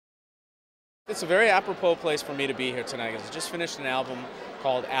It's a very apropos place for me to be here tonight because I just finished an album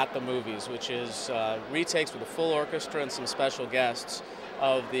called At the Movies, which is retakes with a full orchestra and some special guests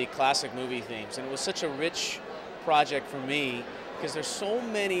of the classic movie themes. And it was such a rich project for me because there's so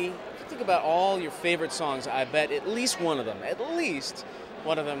many. If you think about all your favorite songs, I bet at least one of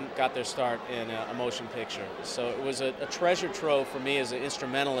them got their start in a motion picture. So it was a treasure trove for me as an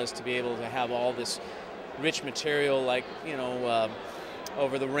instrumentalist to be able to have all this rich material, like,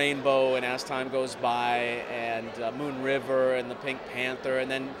 Over the Rainbow and As Time Goes By and Moon River and the Pink Panther,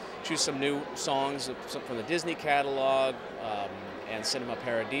 and then choose some new songs from the Disney catalog and Cinema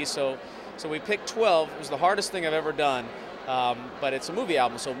Paradiso. So we picked 12. It was the hardest thing I've ever done, but it's a movie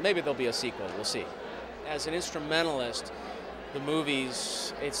album, so maybe there'll be a sequel. We'll see. As an instrumentalist, the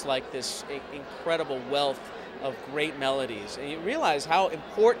movies, it's like this incredible wealth of great melodies, and you realize how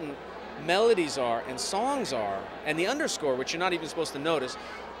important melodies are and songs are, and the underscore, which you're not even supposed to notice,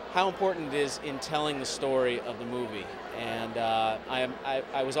 how important it is in telling the story of the movie. And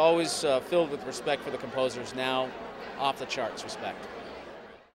I was always filled with respect for the composers, now off the charts respect.